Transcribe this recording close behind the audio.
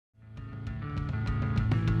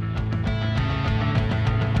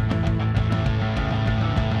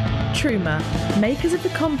Truma, makers of the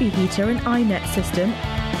combi heater and iNet system,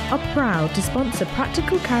 are proud to sponsor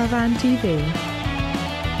Practical Caravan TV.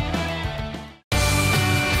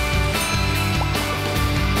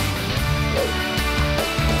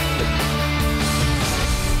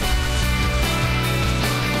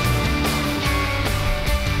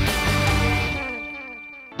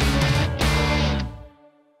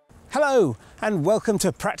 Hello and welcome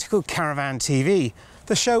to Practical Caravan TV,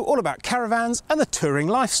 the show all about caravans and the touring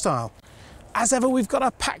lifestyle. As ever, we've got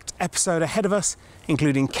a packed episode ahead of us,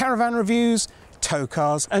 including caravan reviews, tow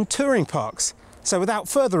cars and touring parks. So without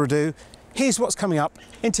further ado, here's what's coming up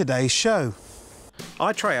in today's show.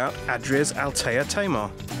 I try out Adria's Altea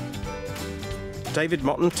Tamar. David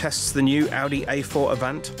Motton tests the new Audi A4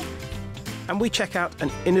 Avant. And we check out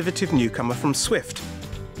an innovative newcomer from Swift.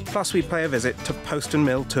 Plus we pay a visit to Poston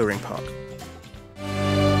Mill Touring Park.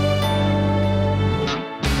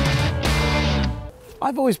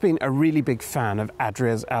 I've always been a really big fan of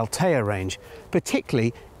Adria's Altea range,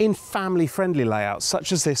 particularly in family-friendly layouts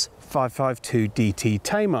such as this 552 DT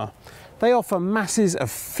Tamar. They offer masses of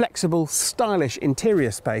flexible, stylish interior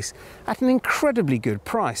space at an incredibly good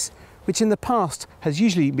price, which in the past has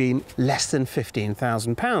usually been less than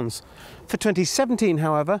 £15,000. For 2017,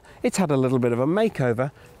 however, it's had a little bit of a makeover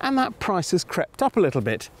and that price has crept up a little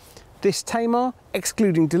bit. This Tamar,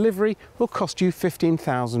 excluding delivery, will cost you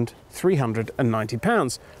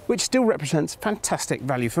 £15,390, which still represents fantastic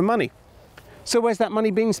value for money. So where's that money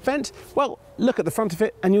being spent? Well, look at the front of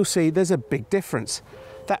it and you'll see there's a big difference.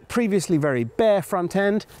 That previously very bare front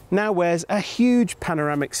end now wears a huge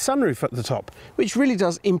panoramic sunroof at the top, which really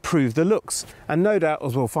does improve the looks. And no doubt,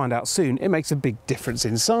 as we'll find out soon, it makes a big difference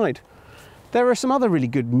inside. There are some other really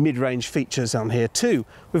good mid-range features on here too.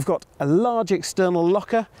 We've got a large external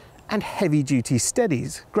locker and heavy-duty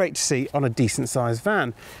steadies. Great to see on a decent-sized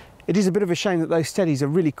van. It is a bit of a shame that those steadies are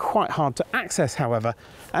really quite hard to access, however.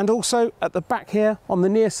 And also at the back here on the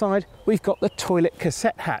near side, we've got the toilet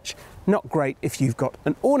cassette hatch. Not great if you've got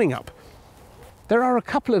an awning up. There are a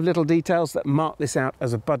couple of little details that mark this out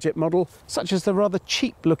as a budget model, such as the rather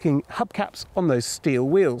cheap-looking hubcaps on those steel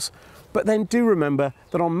wheels. But then do remember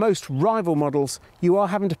that on most rival models, you are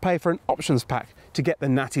having to pay for an options pack to get the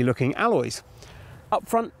natty-looking alloys. Up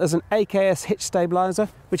front, there's an AKS hitch stabiliser,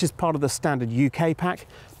 which is part of the standard UK pack,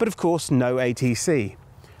 but of course no ATC.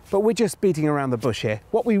 But we're just beating around the bush here.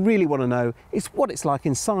 What we really want to know is what it's like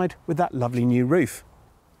inside with that lovely new roof.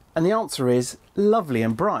 And the answer is lovely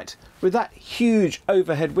and bright. With that huge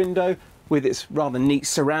overhead window, with its rather neat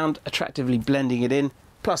surround attractively blending it in,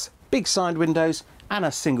 plus big side windows and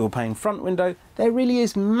a single pane front window, there really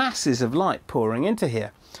is masses of light pouring into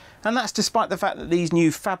here. And that's despite the fact that these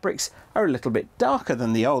new fabrics are a little bit darker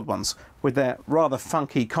than the old ones, with their rather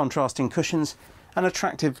funky contrasting cushions and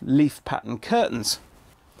attractive leaf pattern curtains.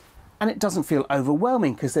 And it doesn't feel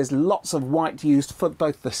overwhelming because there's lots of white used for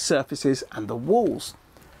both the surfaces and the walls.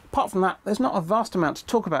 Apart from that, there's not a vast amount to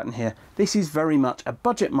talk about in here. This is very much a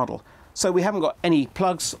budget model. So we haven't got any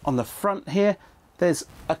plugs on the front here. There's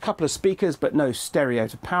a couple of speakers, but no stereo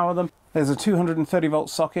to power them. There's a 230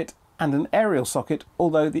 volt socket and an aerial socket,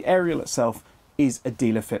 although the aerial itself is a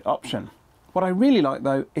dealer fit option. What I really like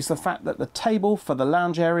though is the fact that the table for the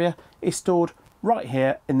lounge area is stored right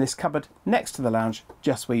here in this cupboard next to the lounge,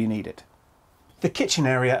 just where you need it. The kitchen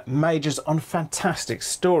area majors on fantastic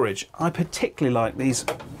storage. I particularly like these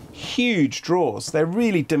huge drawers. They're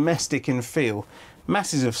really domestic in feel,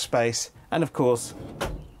 masses of space, and of course,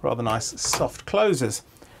 rather nice soft closers.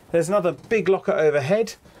 There's another big locker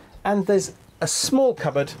overhead, and there's a small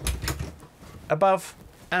cupboard above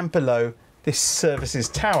and below this services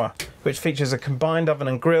tower, which features a combined oven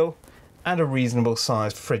and grill and a reasonable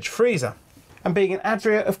sized fridge freezer. And being an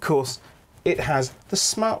Adria, of course, it has the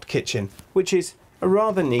smart kitchen, which is a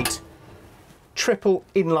rather neat triple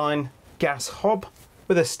inline gas hob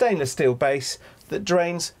with a stainless steel base that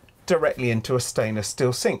drains directly into a stainless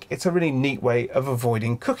steel sink. It's a really neat way of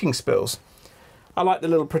avoiding cooking spills. I like the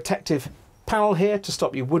little protective panel here to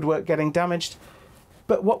stop your woodwork getting damaged.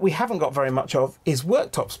 But what we haven't got very much of is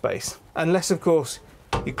worktop space, unless of course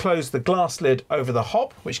you close the glass lid over the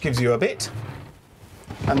hob, which gives you a bit,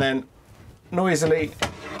 and then noisily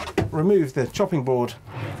remove the chopping board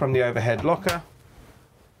from the overhead locker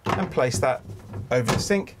and place that over the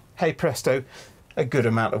sink. Hey presto, a good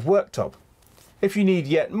amount of worktop. If you need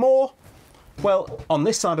yet more, well, on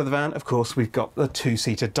this side of the van, of course, we've got the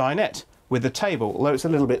two-seater dinette with a table. Although it's a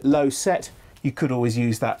little bit low set, you could always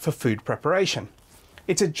use that for food preparation.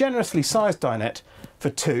 It's a generously sized dinette for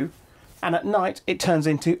two, and at night it turns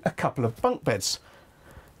into a couple of bunk beds.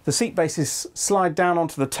 The seat bases slide down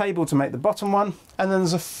onto the table to make the bottom one, and then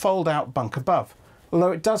there's a fold-out bunk above.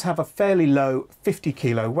 although it does have a fairly low 50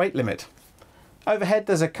 kilo weight limit. Overhead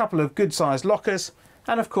there's a couple of good sized lockers,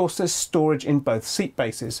 and of course there's storage in both seat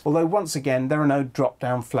bases, although once again there are no drop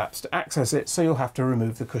down flaps to access it, so you'll have to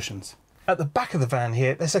remove the cushions. At the back of the van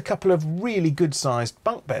here there's a couple of really good sized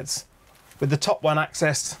bunk beds, with the top one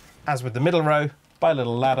accessed, as with the middle row, by a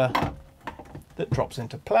little ladder that drops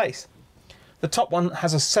into place. The top one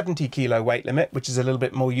has a 70 kilo weight limit, which is a little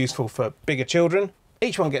bit more useful for bigger children.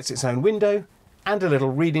 Each one gets its own window and a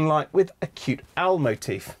little reading light with a cute owl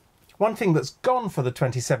motif. One thing that's gone for the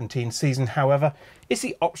 2017 season, however, is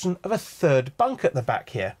the option of a third bunk at the back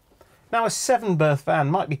here. Now, a 7-berth van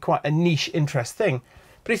might be quite a niche interest thing,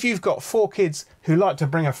 but if you've got 4 kids who like to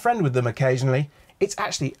bring a friend with them occasionally, it's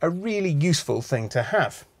actually a really useful thing to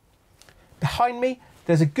have. Behind me,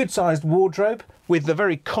 there's a good-sized wardrobe with the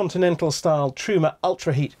very continental-style Truma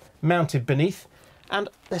Ultra Heat mounted beneath, and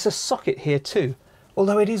there's a socket here too,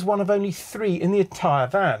 although it is one of only 3 in the entire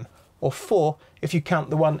van, or 4 if you count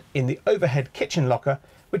the one in the overhead kitchen locker,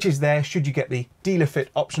 which is there should you get the dealer fit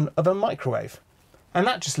option of a microwave. And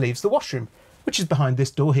that just leaves the washroom, which is behind this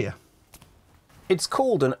door here. It's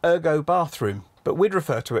called an ergo bathroom, but we'd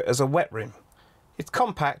refer to it as a wet room. It's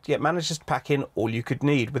compact, yet manages to pack in all you could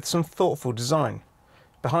need with some thoughtful design.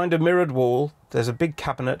 Behind a mirrored wall, there's a big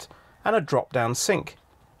cabinet and a drop-down sink,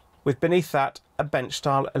 with beneath that a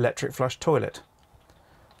bench-style electric flush toilet.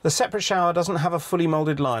 The separate shower doesn't have a fully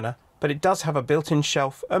moulded liner, but it does have a built-in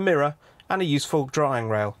shelf, a mirror and a useful drying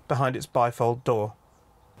rail behind its bifold door.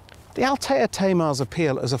 The Altea Tamar's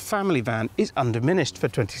appeal as a family van is undiminished for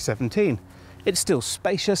 2017. It's still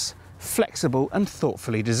spacious, flexible and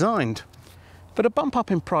thoughtfully designed. But a bump up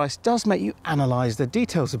in price does make you analyse the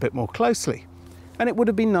details a bit more closely, and it would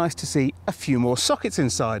have been nice to see a few more sockets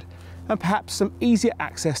inside and perhaps some easier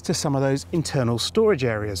access to some of those internal storage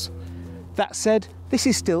areas. That said, this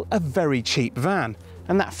is still a very cheap van,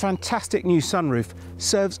 and that fantastic new sunroof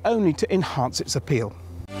serves only to enhance its appeal.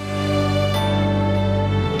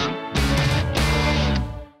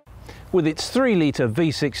 With its 3-litre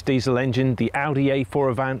V6 diesel engine, the Audi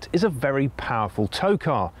A4 Avant is a very powerful tow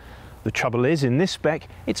car. The trouble is, in this spec,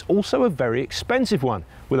 it's also a very expensive one,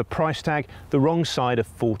 with a price tag the wrong side of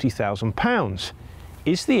 £40,000.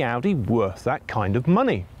 Is the Audi worth that kind of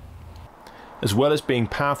money? As well as being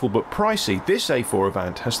powerful but pricey, this A4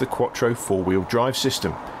 Avant has the Quattro 4-wheel drive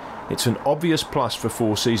system. It's an obvious plus for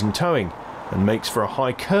 4-season towing and makes for a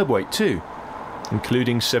high curb weight too.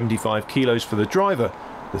 Including 75 kilos for the driver,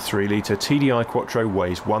 the 3-litre TDI Quattro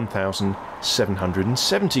weighs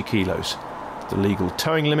 1,770 kilos. The legal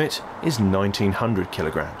towing limit is 1,900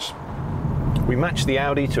 kilograms. We match the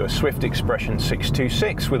Audi to a Swift Expression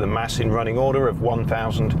 626 with a mass in running order of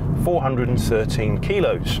 1,413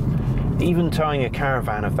 kilos. Even towing a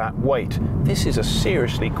Caravan of that weight, this is a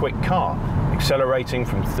seriously quick car, accelerating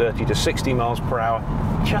from 30 to 60 miles per hour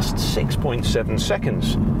in just 6.7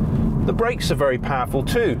 seconds. The brakes are very powerful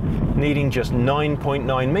too, needing just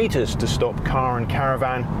 9.9 meters to stop car and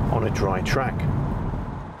Caravan on a dry track.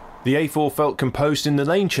 The A4 felt composed in the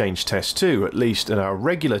lane change test too, at least at our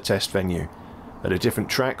regular test venue. At a different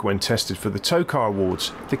track when tested for the Tow Car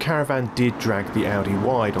Awards, the Caravan did drag the Audi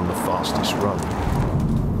wide on the fastest run.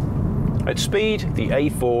 At speed, the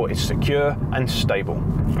A4 is secure and stable.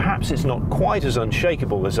 Perhaps it's not quite as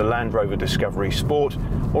unshakable as a Land Rover Discovery Sport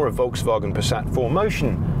or a Volkswagen Passat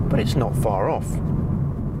 4Motion, but it's not far off.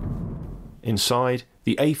 Inside,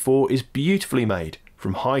 the A4 is beautifully made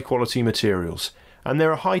from high-quality materials, and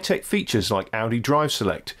there are high-tech features like Audi Drive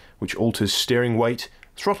Select, which alters steering weight,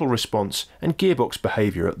 throttle response and gearbox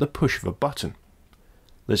behaviour at the push of a button.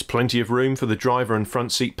 There's plenty of room for the driver and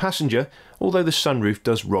front seat passenger, although the sunroof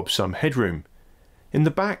does rob some headroom. In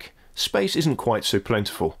the back, space isn't quite so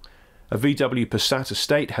plentiful. A VW Passat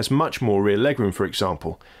estate has much more rear legroom, for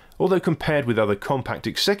example, although compared with other compact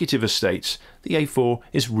executive estates, the A4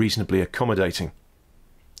 is reasonably accommodating.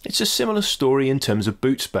 It's a similar story in terms of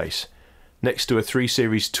boot space. Next to a 3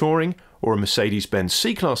 Series Touring or a Mercedes-Benz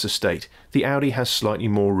C-Class estate, the Audi has slightly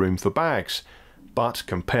more room for bags, but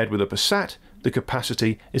compared with a Passat, the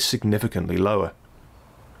capacity is significantly lower.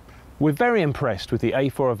 We're very impressed with the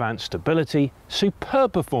A4 Avant's stability,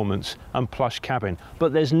 superb performance and plush cabin,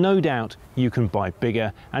 but there's no doubt you can buy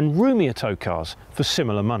bigger and roomier tow cars for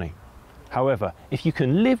similar money. However, if you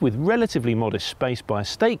can live with relatively modest space by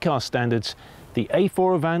estate car standards, the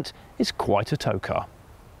A4 Avant is quite a tow car.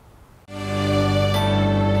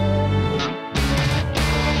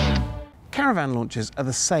 Caravan launches are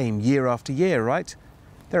the same year after year, right?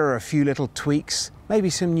 There are a few little tweaks, maybe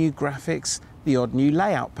some new graphics, the odd new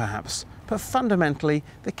layout perhaps, but fundamentally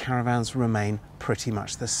the Caravans remain pretty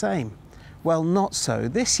much the same. Well, not so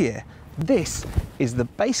this year, This is the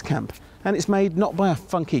base camp, and it's made not by a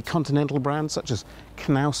funky continental brand such as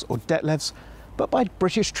Knaus or Detlefs, but by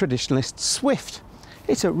British traditionalist Swift.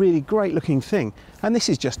 It's a really great looking thing, and this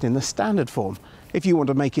is just in the standard form. If you want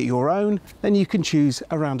to make it your own, then you can choose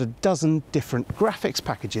around a dozen different graphics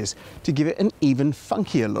packages to give it an even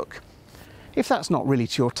funkier look. If that's not really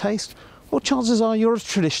to your taste, well, chances are you're a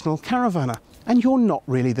traditional caravaner and you're not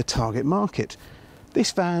really the target market.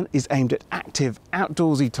 This van is aimed at active,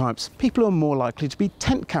 outdoorsy types, people who are more likely to be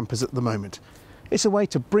tent campers at the moment. It's a way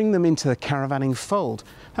to bring them into the caravanning fold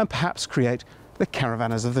and perhaps create the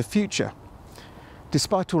caravanners of the future.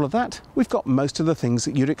 Despite all of that, we've got most of the things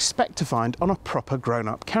that you'd expect to find on a proper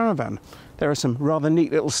grown-up caravan. There are some rather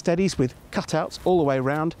neat little steadies with cutouts all the way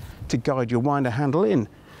around to guide your winder handle in.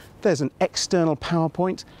 There's an external power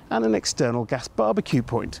point and an external gas barbecue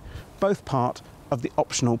point, both part of the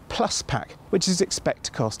optional Plus pack, which is expected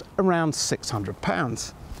to cost around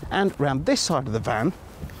 £600. And around this side of the van,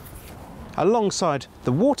 alongside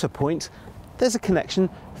the water point, there's a connection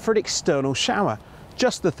for an external shower.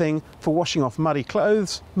 Just the thing for washing off muddy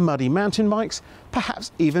clothes, muddy mountain bikes,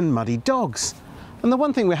 perhaps even muddy dogs. And the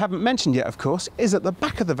one thing we haven't mentioned yet, of course, is at the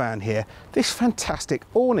back of the van here, this fantastic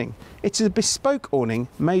awning. It's a bespoke awning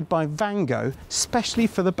made by Van Gogh, specially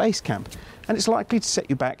for the base camp, and it's likely to set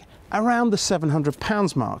you back around the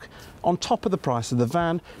 £700 mark, on top of the price of the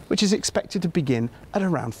van, which is expected to begin at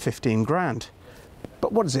around 15 grand.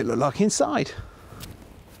 But what does it look like inside?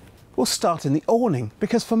 We'll start in the awning,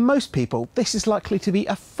 because for most people this is likely to be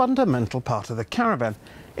a fundamental part of the caravan.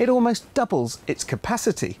 It almost doubles its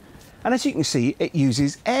capacity, and as you can see, it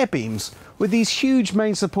uses air beams with these huge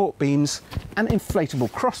main support beams and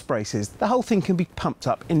inflatable cross braces. The whole thing can be pumped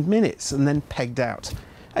up in minutes and then pegged out.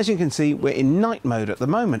 As you can see, we're in night mode at the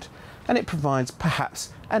moment, and it provides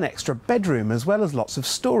perhaps an extra bedroom as well as lots of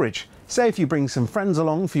storage. Say if you bring some friends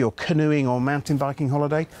along for your canoeing or mountain biking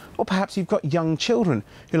holiday, or perhaps you've got young children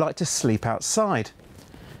who like to sleep outside.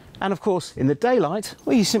 And of course, in the daylight,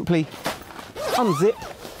 well, you simply unzip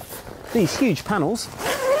these huge panels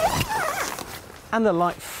and the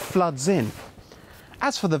light floods in.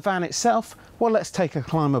 As for the van itself, well, let's take a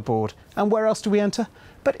climb aboard. And where else do we enter?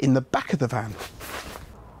 But in the back of the van.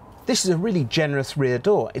 This is a really generous rear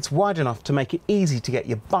door. It's wide enough to make it easy to get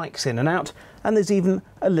your bikes in and out, and there's even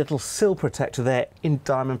a little sill protector there in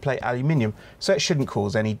diamond plate aluminium, so it shouldn't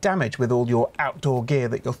cause any damage with all your outdoor gear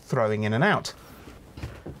that you're throwing in and out.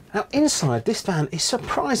 Now inside, this van is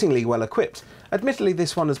surprisingly well equipped. Admittedly,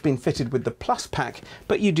 this one has been fitted with the Plus pack,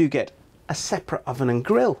 but you do get a separate oven and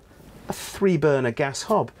grill, a 3-burner gas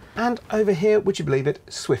hob, and over here, would you believe it,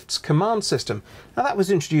 Swift's command system. Now that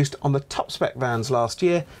was introduced on the top spec vans last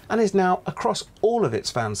year and is now across all of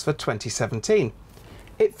its vans for 2017.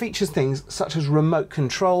 It features things such as remote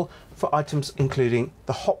control for items including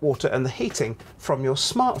the hot water and the heating from your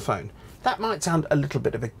smartphone. That might sound a little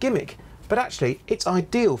bit of a gimmick, but actually it's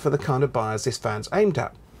ideal for the kind of buyers this van's aimed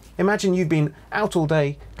at. Imagine you've been out all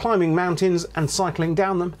day climbing mountains and cycling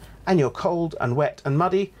down them, and you're cold and wet and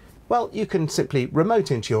muddy. Well, you can simply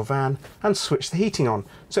remote into your van and switch the heating on,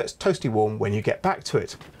 so it's toasty warm when you get back to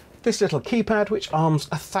it. This little keypad, which arms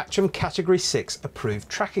a Thatcham Category 6 approved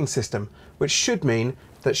tracking system, which should mean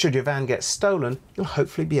that should your van get stolen, you'll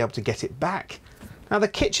hopefully be able to get it back. Now the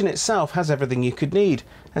kitchen itself has everything you could need.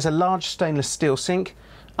 There's a large stainless steel sink.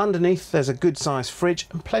 Underneath there's a good sized fridge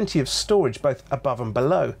and plenty of storage both above and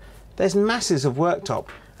below. There's masses of worktop,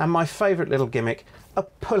 and my favourite little gimmick, a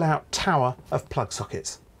pull-out tower of plug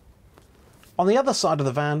sockets. On the other side of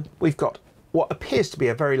the van, we've got what appears to be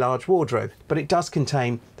a very large wardrobe, but it does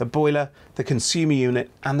contain the boiler, the consumer unit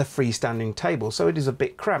and the freestanding table, so it is a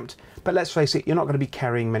bit cramped. But let's face it, you're not going to be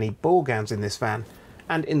carrying many ball gowns in this van.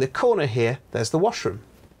 And in the corner here, there's the washroom.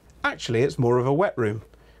 Actually, it's more of a wet room,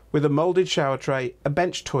 with a moulded shower tray, a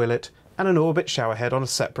bench toilet and an Orbit shower head on a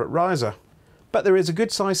separate riser. But there is a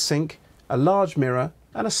good sized sink, a large mirror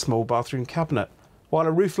and a small bathroom cabinet, while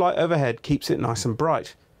a roof light overhead keeps it nice and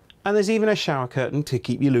bright. And there's even a shower curtain to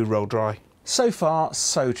keep your loo roll dry. So far,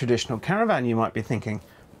 so traditional caravan, you might be thinking.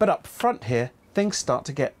 But up front here, things start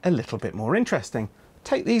to get a little bit more interesting.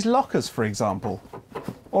 Take these lockers, for example.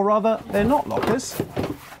 Or rather, they're not lockers,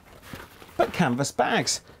 but canvas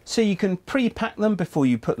bags. So you can pre-pack them before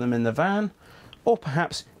you put them in the van, or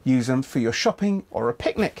perhaps use them for your shopping or a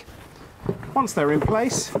picnic. Once they're in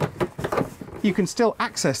place, you can still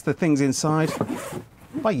access the things inside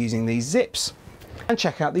by using these zips. And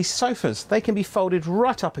check out these sofas. They can be folded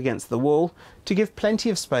right up against the wall to give plenty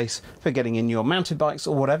of space for getting in your mountain bikes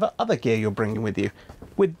or whatever other gear you're bringing with you,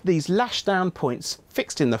 with these lash down points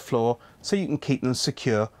fixed in the floor so you can keep them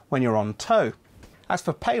secure when you're on tow. As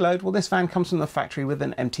for payload, well, this van comes from the factory with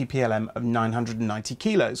an MTPLM of 990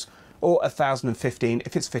 kilos, or 1,015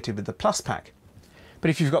 if it's fitted with the Plus pack. But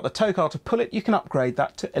if you've got the tow car to pull it, you can upgrade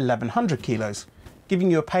that to 1,100 kilos, giving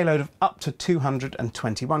you a payload of up to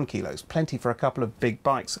 221 kilos, plenty for a couple of big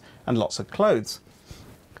bikes and lots of clothes.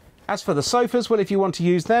 As for the sofas, well, if you want to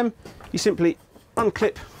use them, you simply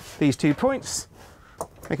unclip these 2 points,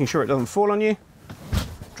 making sure it doesn't fall on you,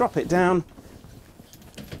 drop it down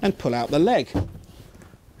and pull out the leg.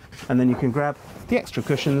 And then you can grab the extra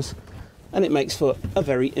cushions and it makes for a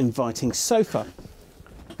very inviting sofa.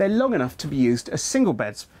 They're long enough to be used as single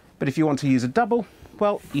beds, but if you want to use a double,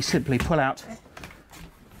 well, you simply pull out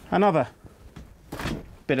another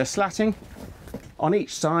bit of slatting on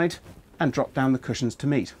each side and drop down the cushions to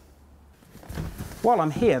meet. While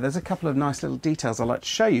I'm here, there's a couple of nice little details I'd like to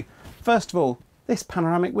show you. First of all, this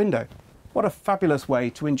panoramic window. What a fabulous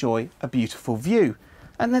way to enjoy a beautiful view.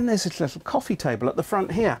 And then there's this little coffee table at the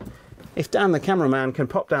front here. If Dan the cameraman can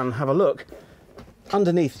pop down and have a look,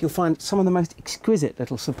 underneath you'll find some of the most exquisite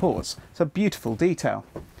little supports. It's a beautiful detail.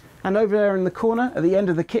 And over there in the corner at the end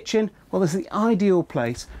of the kitchen, well, there's the ideal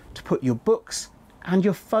place to put your books and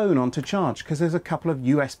your phone on to charge, because there's a couple of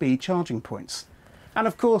USB charging points. And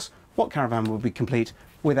of course, what Caravan will be complete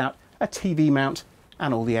without a TV mount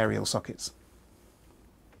and all the aerial sockets?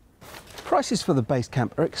 Prices for the base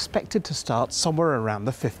camp are expected to start somewhere around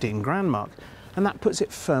the 15 grand mark, and that puts it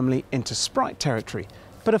firmly into Sprite territory.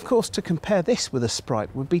 But of course, to compare this with a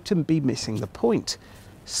Sprite would be to be missing the point.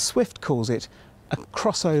 Swift calls it a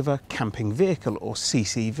crossover camping vehicle, or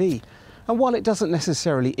CCV. And while it doesn't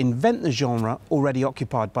necessarily invent the genre already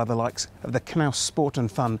occupied by the likes of the Knaus Sport and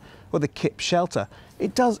Fun or the Kip Shelter,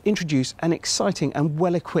 it does introduce an exciting and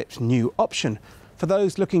well-equipped new option for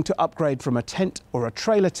those looking to upgrade from a tent or a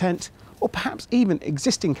trailer tent, or perhaps even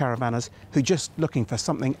existing caravanners who are just looking for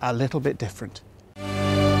something a little bit different.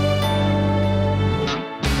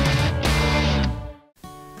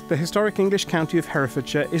 The historic English county of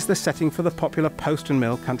Herefordshire is the setting for the popular Poston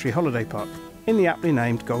Mill Country Holiday Park in the aptly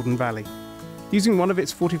named Golden Valley. Using one of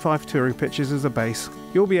its 45 touring pitches as a base,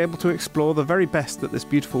 you'll be able to explore the very best that this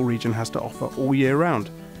beautiful region has to offer all year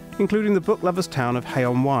round, including the book lovers' town of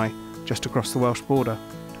Hay-on-Wye, just across the Welsh border,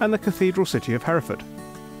 and the cathedral city of Hereford.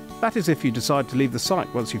 That is if you decide to leave the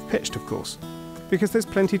site once you've pitched, of course, because there's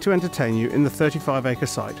plenty to entertain you in the 35-acre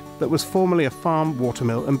site that was formerly a farm,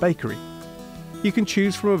 watermill and bakery. You can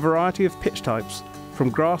choose from a variety of pitch types,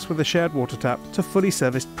 from grass with a shared water tap to fully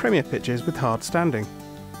serviced premier pitches with hard standing,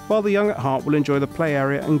 while the young at heart will enjoy the play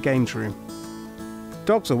area and games room.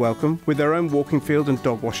 Dogs are welcome with their own walking field and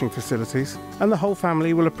dog washing facilities, and the whole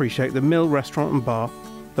family will appreciate the mill restaurant and bar,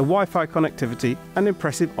 the Wi-Fi connectivity and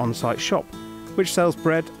impressive on-site shop, which sells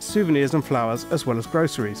bread, souvenirs and flowers as well as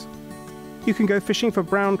groceries. You can go fishing for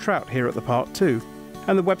brown trout here at the park too,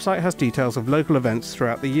 and the website has details of local events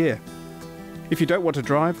throughout the year. If you don't want to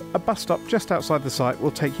drive, a bus stop just outside the site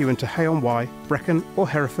will take you into Hay-on-Wye, Brecon or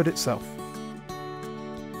Hereford itself.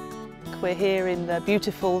 We're here in the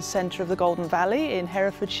beautiful centre of the Golden Valley in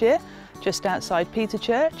Herefordshire, just outside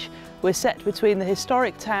Peterchurch. We're set between the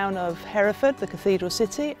historic town of Hereford, the cathedral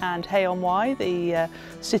city, and Hay-on-Wye, the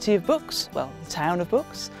city of books, well, the town of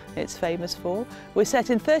books it's famous for. We're set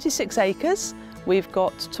in 36 acres. We've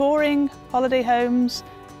got touring, holiday homes,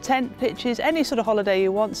 tent pitches, any sort of holiday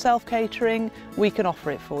you want, self-catering, we can offer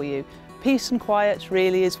it for you. Peace and quiet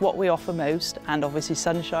really is what we offer most, and obviously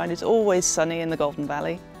sunshine. It's always sunny in the Golden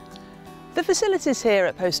Valley. The facilities here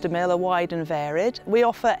at Poston Mill are wide and varied. We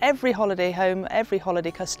offer every holiday home, every holiday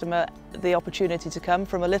customer the opportunity to come,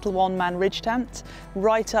 from a little one-man ridge tent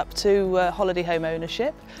right up to holiday home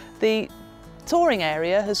ownership. The touring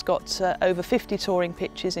area has got over 50 touring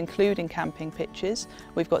pitches, including camping pitches.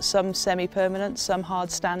 We've got some semi-permanent, some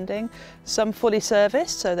hard standing, some fully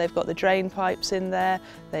serviced, so they've got the drain pipes in there,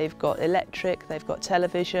 they've got electric, they've got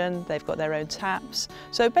television, they've got their own taps.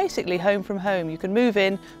 So basically home from home. You can move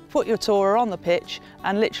in, put your tourer on the pitch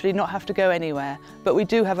and literally not have to go anywhere. But we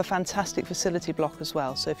do have a fantastic facility block as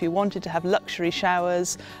well, so if you wanted to have luxury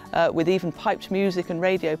showers with even piped music and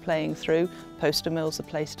radio playing through, Poston Mill's the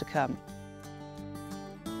place to come.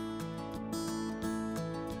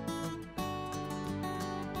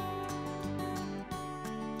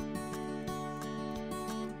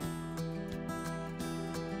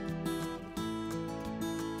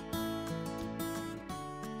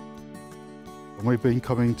 We've been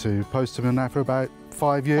coming to Poston Mill now for about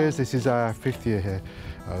 5 years. This is our 5th year here.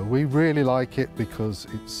 We really like it because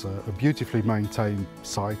it's a beautifully maintained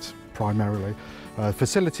site primarily.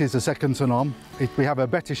 Facilities are second to none. We have a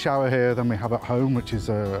better shower here than we have at home, which is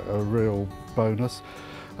a real bonus.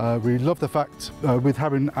 We love the fact with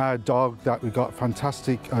having our dog that we've got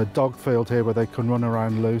fantastic dog field here where they can run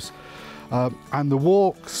around loose. And the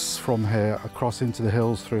walks from here across into the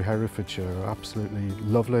hills through Herefordshire are absolutely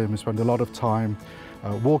lovely, and we spend a lot of time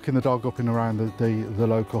walking the dog up and around the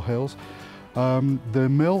local hills. The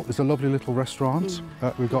Mill is a lovely little restaurant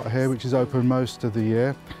that we've got here, which is open most of the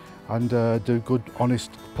year, and do good,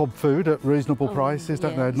 honest pub food at reasonable prices,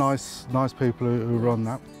 don't they? Nice people who run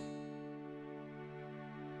that.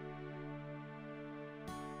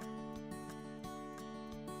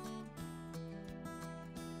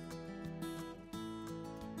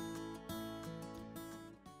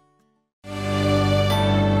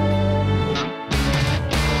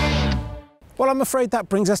 Well, I'm afraid that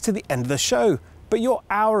brings us to the end of the show, but your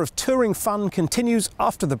hour of touring fun continues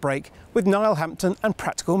after the break with Niall Hampton and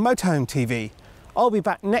Practical Motorhome TV. I'll be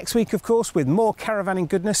back next week, of course, with more caravanning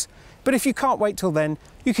goodness, but if you can't wait till then,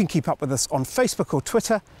 you can keep up with us on Facebook or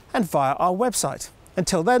Twitter and via our website.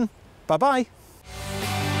 Until then, bye-bye.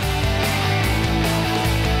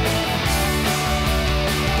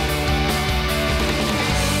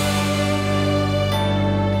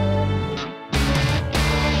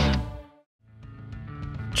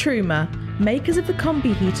 Truma, makers of the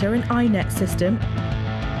combi heater and iNet system,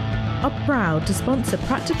 are proud to sponsor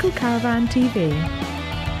Practical Caravan TV.